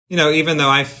Even though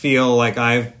I feel like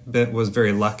was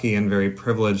very lucky and very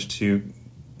privileged to,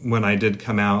 when I did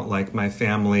come out, like my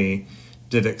family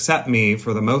did accept me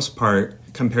for the most part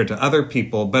compared to other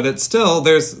people, but it's still,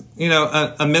 there's,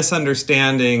 a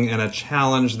misunderstanding and a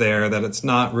challenge there that it's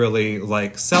not really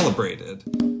like celebrated.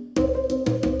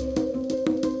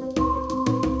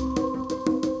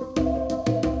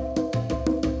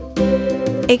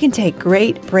 It can take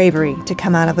great bravery to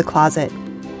come out of the closet,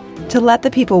 to let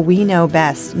the people we know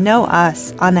best know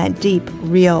us on that deep,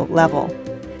 real level,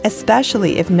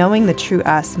 especially if knowing the true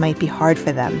us might be hard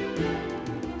for them.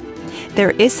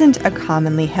 There isn't a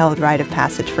commonly held rite of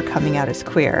passage for coming out as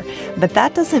queer, but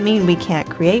that doesn't mean we can't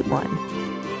create one.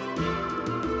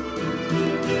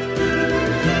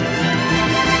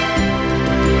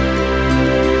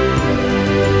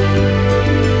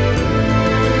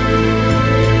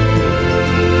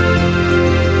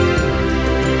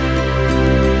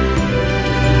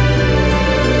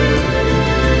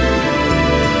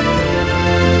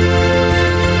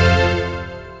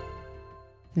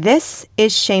 This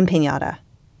is Shame Pinata.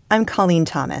 I'm Colleen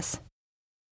Thomas.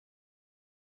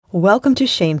 Welcome to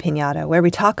Shame Pinata, where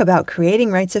we talk about creating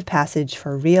rites of passage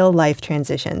for real-life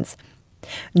transitions.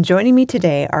 Joining me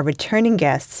today are returning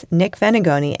guests Nick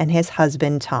Venegoni and his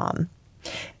husband, Tom.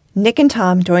 Nick and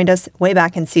Tom joined us way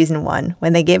back in Season 1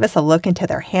 when they gave us a look into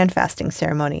their hand-fasting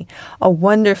ceremony, a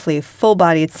wonderfully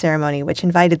full-bodied ceremony which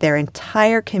invited their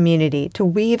entire community to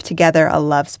weave together a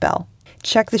love spell.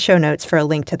 Check the show notes for a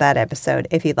link to that episode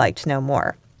if you'd like to know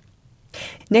more.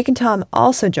 Nick and Tom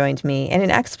also joined me in an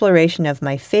exploration of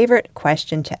my favorite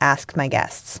question to ask my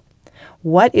guests.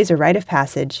 What is a rite of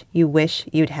passage you wish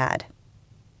you'd had?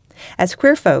 As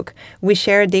queer folk, we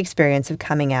shared the experience of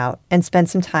coming out and spent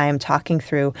some time talking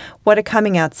through what a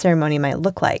coming out ceremony might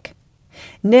look like.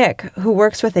 Nick, who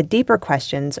works with the deeper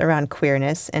questions around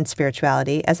queerness and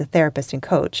spirituality as a therapist and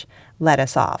coach, led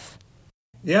us off.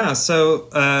 Yeah,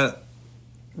 so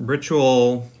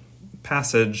ritual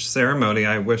passage ceremony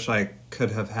I wish I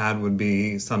could have had would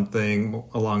be something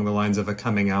along the lines of a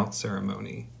coming out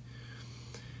ceremony.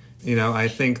 I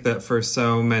think that for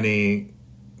so many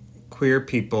queer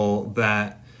people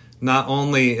that not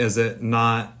only is it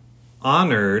not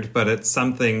honored, but it's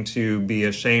something to be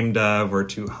ashamed of or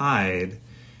to hide.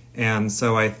 And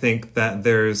so I think that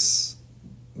there's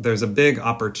a big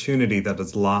opportunity that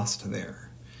is lost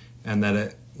there, and that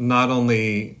it not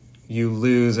only you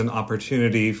lose an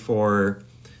opportunity for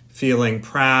feeling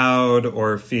proud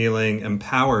or feeling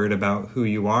empowered about who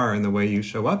you are and the way you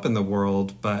show up in the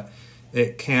world, but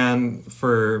it can,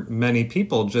 for many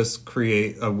people, just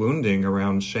create a wounding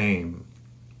around shame.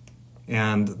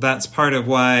 And that's part of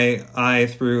why I,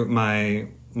 through my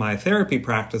therapy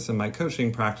practice and my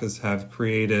coaching practice, have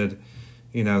created,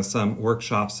 some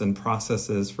workshops and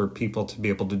processes for people to be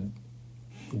able to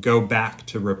go back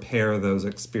to repair those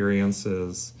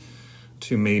experiences,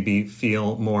 to maybe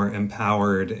feel more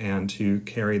empowered and to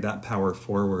carry that power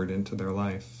forward into their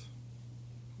life.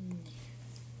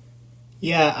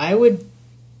 Yeah,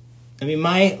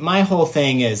 my whole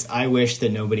thing is I wish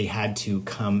that nobody had to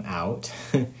come out.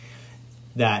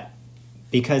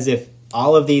 Because if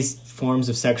all of these forms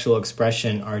of sexual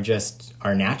expression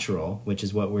are natural, which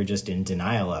is what we're just in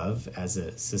denial of as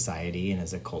a society and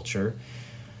as a culture,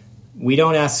 we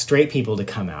don't ask straight people to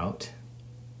come out.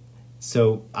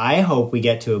 So I hope we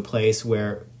get to a place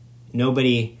where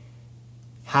nobody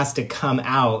has to come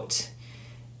out,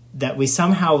 that we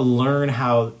somehow learn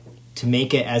how to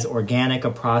make it as organic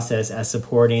a process as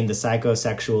supporting the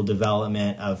psychosexual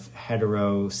development of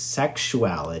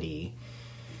heterosexuality.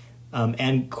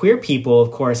 And queer people,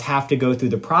 of course, have to go through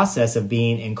the process of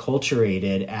being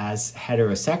enculturated as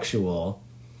heterosexual,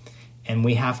 and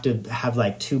we have to have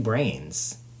like two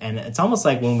brains. And it's almost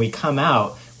like when we come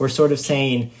out, we're sort of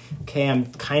saying, okay,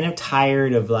 I'm kind of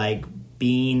tired of like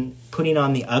putting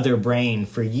on the other brain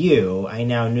for you. I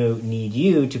now need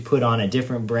you to put on a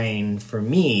different brain for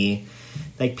me.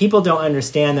 Like, people don't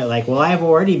understand that, like, well, I've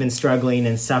already been struggling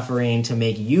and suffering to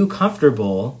make you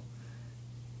comfortable.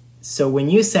 So when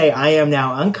you say I am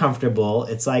now uncomfortable,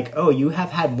 it's like, oh, you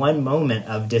have had one moment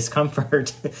of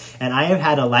discomfort and I have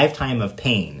had a lifetime of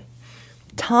pain.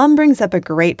 Tom brings up a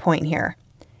great point here.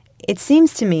 It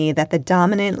seems to me that the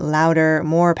dominant, louder,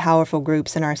 more powerful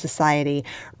groups in our society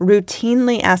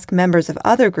routinely ask members of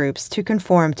other groups to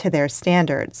conform to their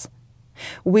standards.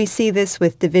 We see this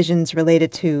with divisions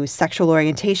related to sexual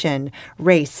orientation,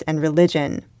 race, and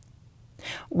religion.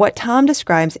 What Tom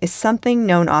describes is something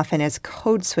known often as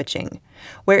code switching,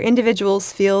 where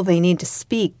individuals feel they need to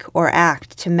speak or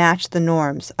act to match the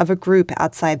norms of a group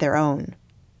outside their own.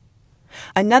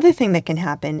 Another thing that can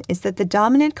happen is that the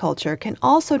dominant culture can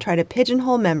also try to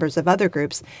pigeonhole members of other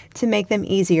groups to make them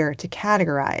easier to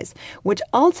categorize, which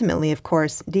ultimately, of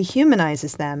course,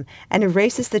 dehumanizes them and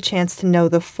erases the chance to know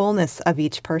the fullness of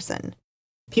each person.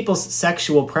 People's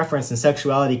sexual preference and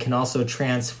sexuality can also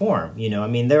transform. I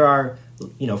mean, there are,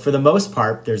 for the most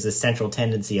part, there's this central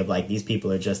tendency of like, these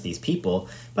people are just these people.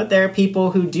 But there are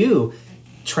people who do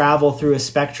travel through a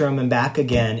spectrum and back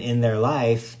again in their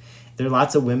life. There are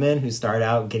lots of women who start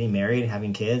out getting married and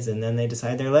having kids, and then they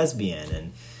decide they're lesbian.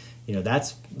 And,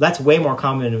 that's way more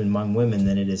common among women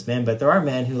than it is men. But there are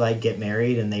men who like get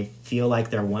married and they feel like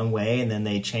they're one way and then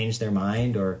they change their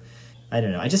mind, or I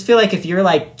don't know. I just feel like if you're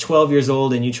like 12 years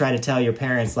old and you try to tell your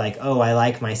parents like, oh, I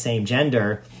like my same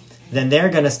gender, then they're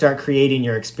going to start creating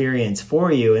your experience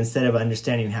for you instead of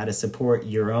understanding how to support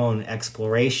your own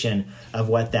exploration of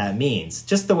what that means.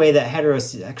 Just the way that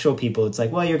heterosexual people, it's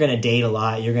like, well, you're going to date a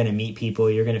lot, you're going to meet people,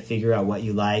 you're going to figure out what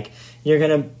you like, you're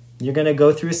going to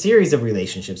go through a series of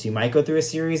relationships. You might go through a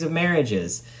series of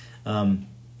marriages. I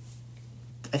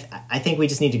think we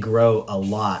just need to grow a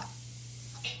lot,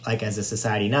 like as a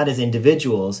society, not as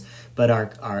individuals, but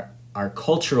our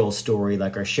cultural story,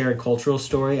 like our shared cultural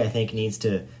story, I think needs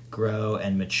to grow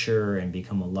and mature and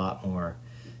become a lot more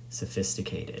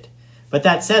sophisticated. But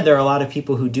that said, there are a lot of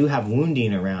people who do have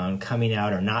wounding around coming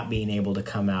out or not being able to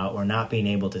come out or not being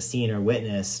able to see or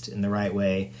witnessed in the right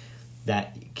way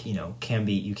that,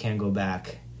 you can go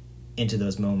back into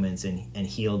those moments and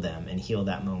heal them and heal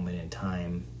that moment in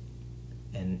time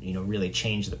and, really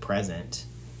change the present.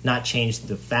 Not change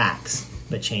the facts,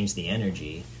 but change the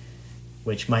energy,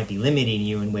 which might be limiting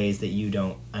you in ways that you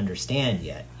don't understand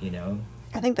yet,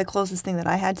 I think the closest thing that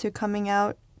I had to coming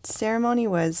out ceremony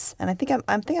was, and I think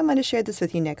I might have shared this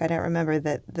with you, Nick. I don't remember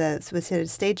that was a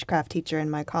stagecraft teacher in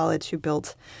my college who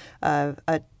built a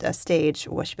stage.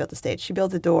 Well, she built a stage. She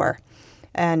built a door.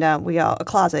 And a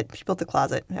closet. She built a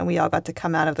closet, and we all got to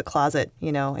come out of the closet,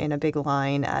 in a big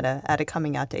line at a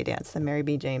coming out day dance, the Mary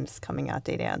B. James coming out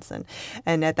day dance,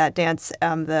 and at that dance,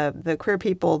 the queer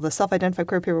people, the self-identified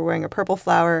queer people, were wearing a purple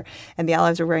flower, and the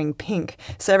allies were wearing pink.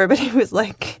 So everybody was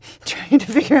like trying to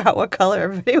figure out what color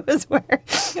everybody was wearing,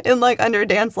 and like under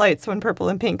dance lights, when purple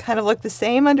and pink kind of looked the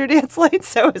same under dance lights.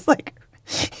 So it was like.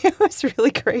 It was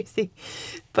really crazy.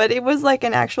 But it was like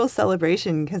an actual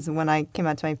celebration because when I came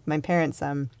out to my parents,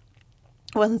 it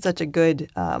wasn't such a good,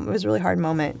 it was a really hard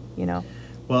moment,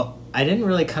 Well, I didn't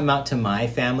really come out to my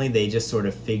family. They just sort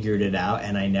of figured it out,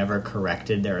 and I never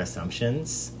corrected their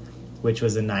assumptions, which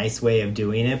was a nice way of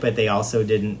doing it, but they also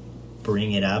didn't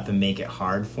bring it up and make it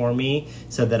hard for me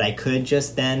so that I could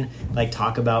just then like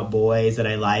talk about boys that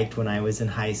I liked when I was in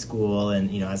high school,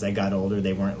 and as I got older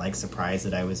they weren't like surprised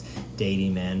that I was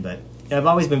dating men. But I've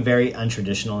always been very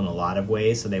untraditional in a lot of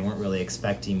ways, so they weren't really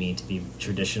expecting me to be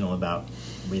traditional about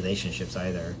relationships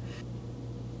either.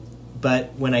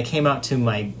 But when I came out to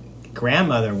my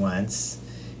grandmother once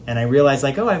and I realized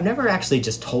like, oh, I've never actually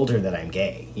just told her that I'm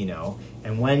gay,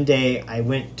 and one day I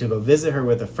went to go visit her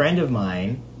with a friend of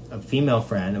mine, a female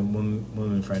friend, a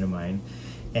woman friend of mine,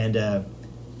 and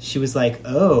she was like,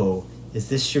 "Oh, is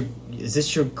this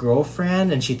your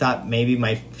girlfriend?" And she thought maybe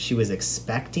she was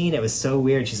expecting. It was so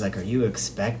weird. She's like, "Are you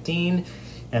expecting?"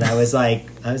 And I was like,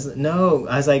 "No."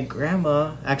 I was like,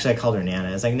 "Grandma." Actually, I called her Nana.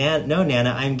 I was like, "No, Nana,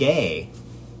 I'm gay.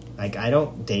 Like, I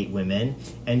don't date women."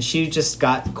 And she just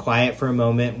got quiet for a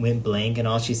moment, went blank, and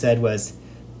all she said was,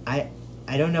 "I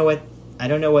don't know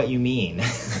what you mean."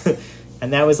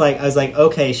 And I was like,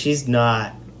 okay, she's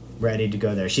not ready to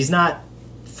go there. She's not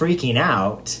freaking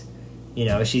out.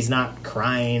 She's not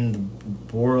crying,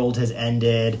 the world has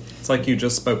ended. It's like you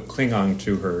just spoke Klingon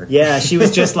to her. Yeah, she was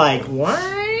just like, what?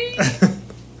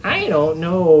 I don't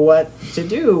know what to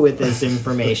do with this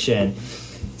information.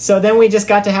 So then we just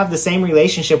got to have the same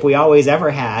relationship we always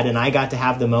ever had, and I got to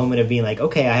have the moment of being like,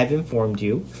 okay, I have informed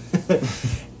you.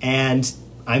 And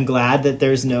I'm glad that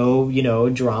there's no,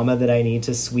 drama that I need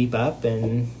to sweep up,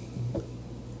 and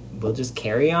we'll just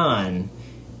carry on.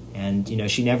 And,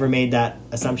 she never made that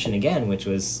assumption again, which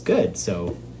was good.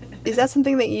 So, is that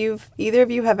something that either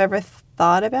of you have ever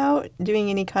thought about doing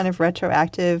any kind of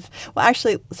retroactive? Well,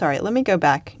 actually, sorry, let me go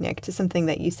back, Nick, to something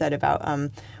that you said about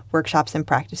workshops and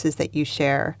practices that you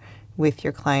share with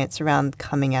your clients around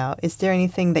coming out. Is there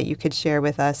anything that you could share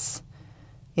with us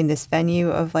in this venue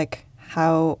of like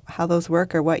how those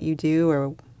work, or what you do,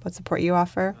 or what support you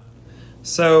offer?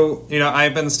 So,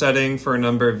 I've been studying for a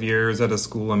number of years at a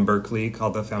school in Berkeley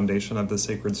called the Foundation of the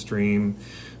Sacred Stream,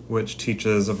 which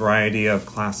teaches a variety of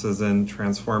classes in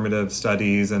transformative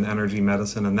studies and energy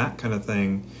medicine and that kind of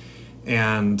thing.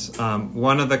 And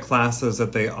one of the classes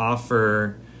that they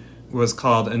offer was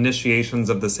called Initiations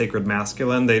of the Sacred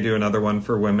Masculine. They do another one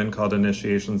for women called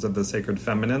Initiations of the Sacred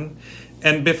Feminine.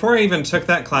 And before I even took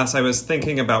that class, I was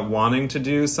thinking about wanting to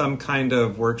do some kind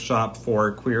of workshop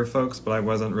for queer folks, but I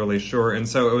wasn't really sure. And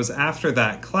so it was after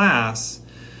that class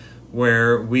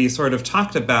where we sort of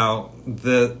talked about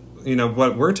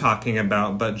what we're talking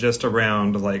about, but just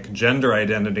around like gender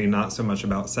identity, not so much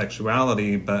about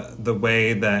sexuality, but the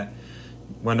way that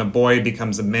when a boy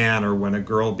becomes a man or when a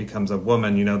girl becomes a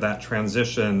woman, that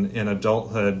transition in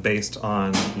adulthood based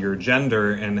on your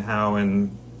gender, and how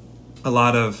in a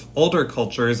lot of older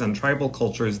cultures and tribal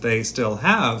cultures, they still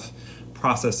have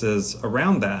processes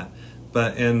around that.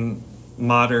 But in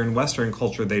modern Western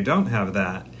culture, they don't have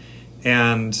that.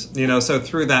 And, so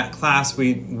through that class,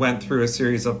 we went through a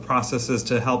series of processes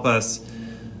to help us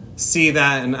see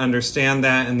that and understand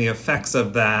that and the effects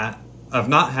of that, of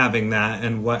not having that,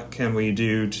 and what can we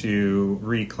do to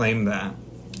reclaim that.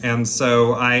 And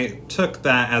so I took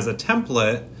that as a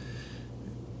template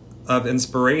of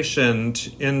inspiration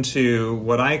into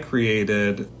what I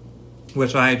created,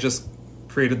 which I just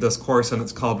created this course, and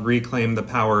it's called Reclaim the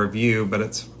Power of You, but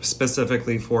it's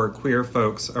specifically for queer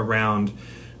folks around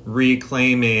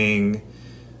reclaiming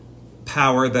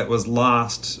power that was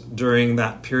lost during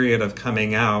that period of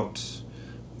coming out,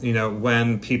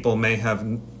 when people may have,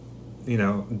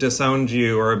 disowned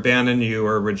you or abandoned you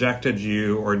or rejected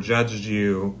you or judged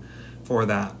you for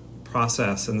that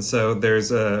process. And so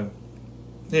there's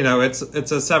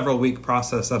it's a several week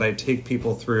process that I take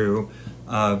people through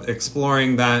of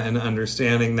exploring that and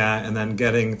understanding that, and then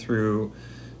getting through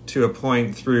to a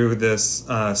point through this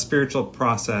spiritual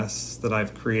process that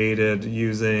I've created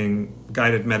using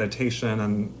guided meditation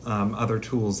and other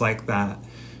tools like that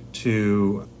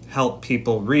to help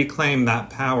people reclaim that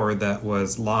power that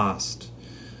was lost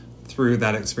through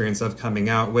that experience of coming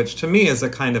out, which to me is a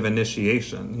kind of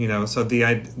initiation. So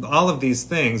all of these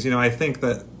things, I think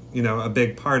that a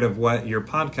big part of what your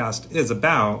podcast is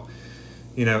about,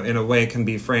 in a way can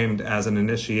be framed as an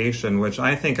initiation, which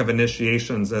I think of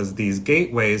initiations as these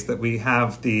gateways that we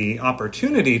have the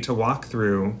opportunity to walk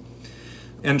through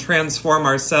and transform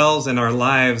ourselves and our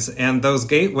lives, and those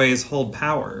gateways hold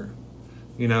power.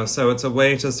 So it's a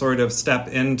way to sort of step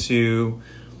into,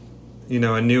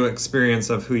 a new experience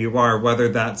of who you are, whether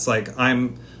that's like,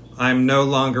 I'm no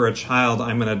longer a child,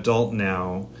 I'm an adult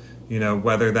now,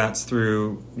 whether that's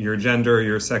through your gender,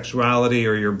 your sexuality,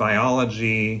 or your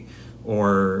biology,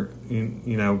 or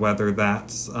whether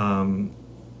that's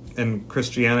in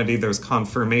Christianity there's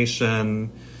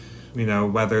confirmation,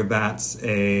 whether that's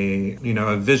a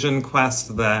vision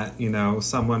quest that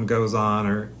someone goes on,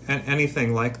 or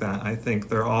anything like that. I think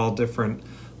they're all different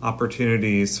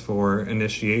opportunities for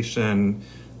initiation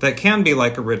that can be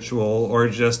like a ritual, or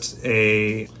just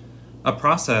a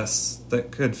process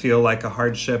that could feel like a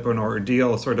hardship or an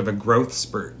ordeal, sort of a growth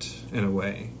spurt in a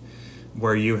way,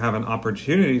 where you have an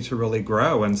opportunity to really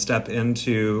grow and step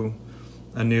into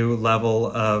a new level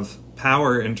of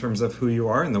power in terms of who you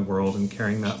are in the world and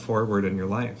carrying that forward in your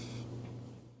life.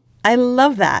 I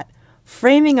love that.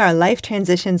 Framing our life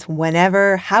transitions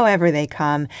whenever, however they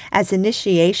come, as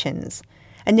initiations.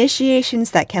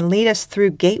 Initiations that can lead us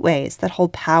through gateways that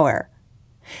hold power.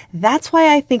 That's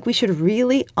why I think we should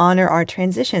really honor our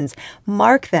transitions,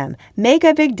 mark them, make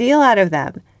a big deal out of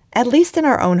them, at least in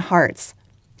our own hearts.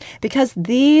 Because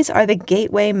these are the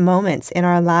gateway moments in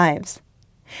our lives.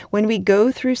 When we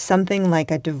go through something like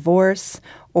a divorce,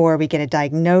 or we get a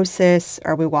diagnosis,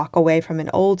 or we walk away from an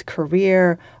old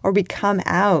career, or we come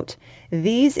out,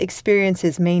 these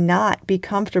experiences may not be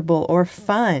comfortable or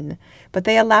fun, but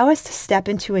they allow us to step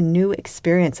into a new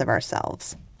experience of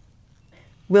ourselves.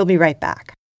 We'll be right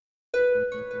back.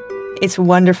 It's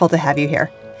wonderful to have you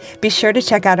here. Be sure to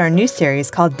check out our new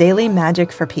series called Daily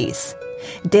Magic for Peace.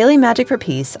 Daily Magic for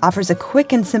Peace offers a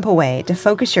quick and simple way to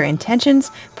focus your intentions,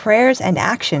 prayers, and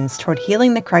actions toward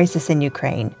healing the crisis in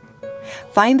Ukraine.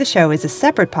 Find the show as a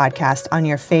separate podcast on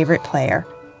your favorite player.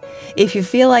 If you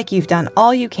feel like you've done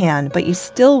all you can, but you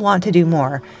still want to do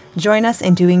more, join us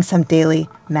in doing some daily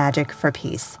magic for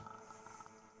peace.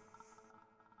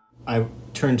 I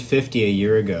turned 50 a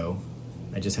year ago.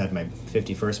 I just had my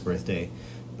 51st birthday.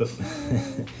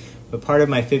 But part of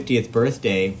my 50th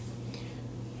birthday,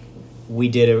 we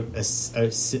did a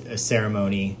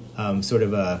ceremony, sort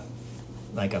of a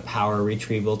power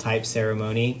retrieval type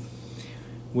ceremony,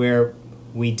 where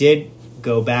we did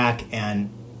go back and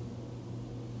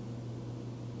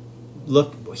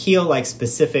heal like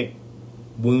specific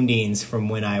woundings from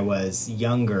when I was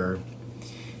younger,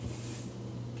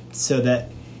 so that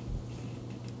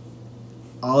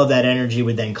all of that energy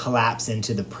would then collapse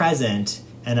into the present,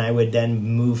 and I would then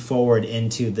move forward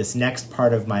into this next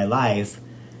part of my life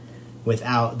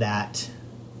without that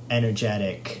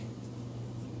energetic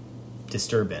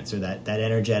disturbance or that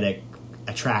energetic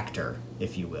attractor,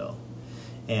 if you will.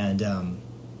 And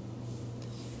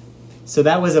so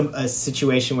that was a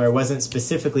situation where it wasn't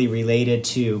specifically related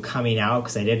to coming out,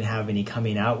 because I didn't have any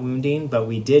coming out wounding, but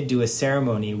we did do a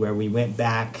ceremony where we went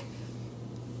back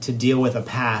to deal with a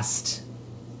past,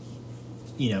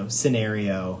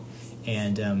 scenario,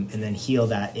 and then heal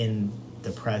that in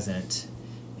the present.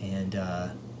 And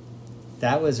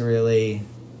that was really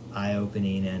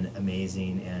eye-opening and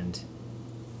amazing, and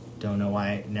don't know why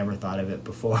I never thought of it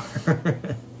before.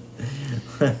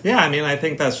 Yeah, I mean, I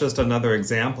think that's just another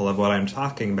example of what I'm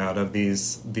talking about, of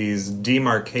these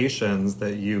demarcations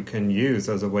that you can use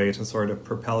as a way to sort of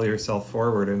propel yourself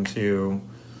forward into,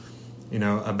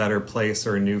 a better place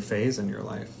or a new phase in your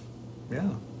life. Yeah.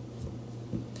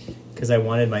 Because I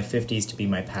wanted my 50s to be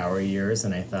my power years,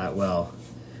 and I thought, well,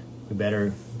 we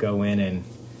better go in and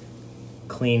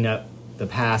clean up the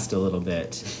past a little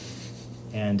bit.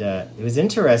 And it was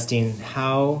interesting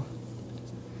how...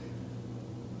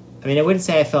 I wouldn't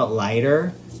say I felt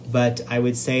lighter, but I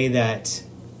would say that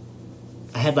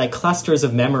I had like clusters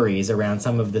of memories around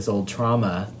some of this old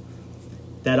trauma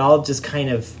that all just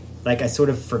kind of, like, I sort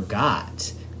of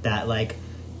forgot that, like,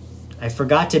 I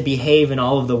forgot to behave in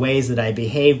all of the ways that I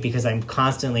behave because I'm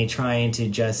constantly trying to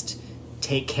just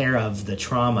take care of the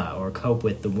trauma or cope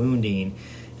with the wounding.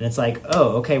 And it's like,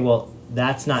 oh, okay, well,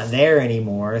 that's not there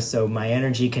anymore, so my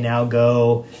energy can now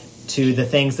go to the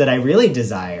things that I really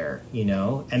desire,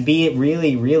 and be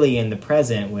really, really in the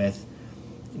present with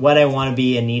what I want to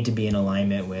be and need to be in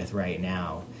alignment with right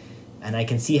now. And I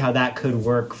can see how that could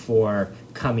work for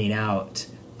coming out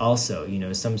also,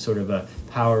 some sort of a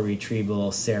power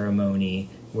retrieval ceremony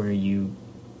where you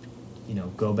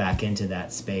go back into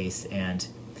that space and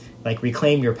like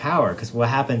reclaim your power. Because what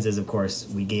happens is, of course,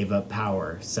 we gave up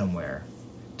power somewhere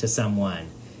to someone,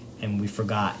 and we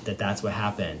forgot that that's what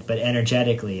happened. But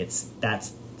energetically,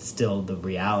 that's still the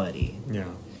reality. Yeah.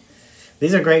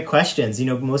 These are great questions.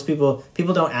 Most people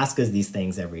don't ask us these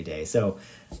things every day. So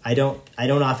I don't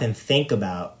often think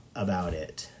about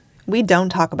it. We don't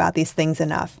talk about these things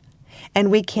enough. And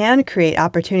we can create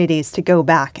opportunities to go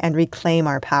back and reclaim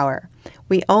our power.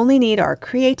 We only need our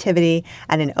creativity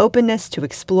and an openness to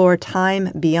explore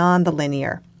time beyond the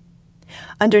linear.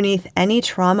 Underneath any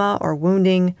trauma or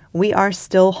wounding, we are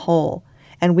still whole,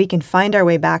 and we can find our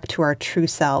way back to our true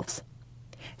selves.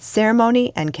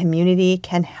 Ceremony and community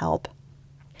can help.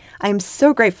 I am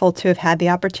so grateful to have had the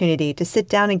opportunity to sit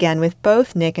down again with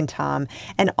both Nick and Tom,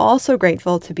 and also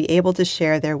grateful to be able to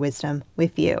share their wisdom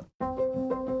with you.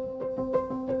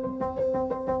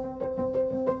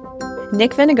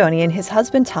 Nick Venegoni and his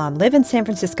husband Tom live in San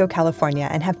Francisco, California,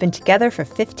 and have been together for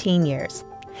 15 years.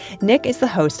 Nick is the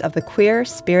host of the Queer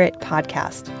Spirit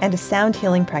podcast and a sound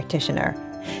healing practitioner.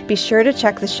 Be sure to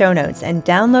check the show notes and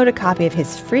download a copy of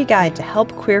his free guide to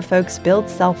help queer folks build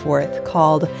self-worth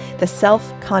called The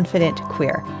Self-Confident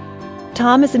Queer.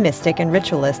 Tom is a mystic and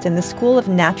ritualist in the School of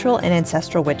Natural and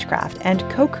Ancestral Witchcraft and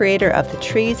co-creator of the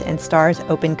Trees and Stars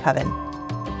Open Coven.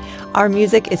 Our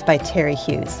music is by Terry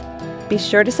Hughes. Be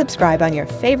sure to subscribe on your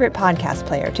favorite podcast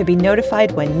player to be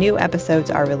notified when new episodes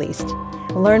are released.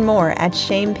 Learn more at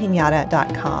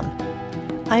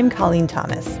shamepinata.com. I'm Colleen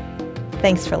Thomas.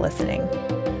 Thanks for listening.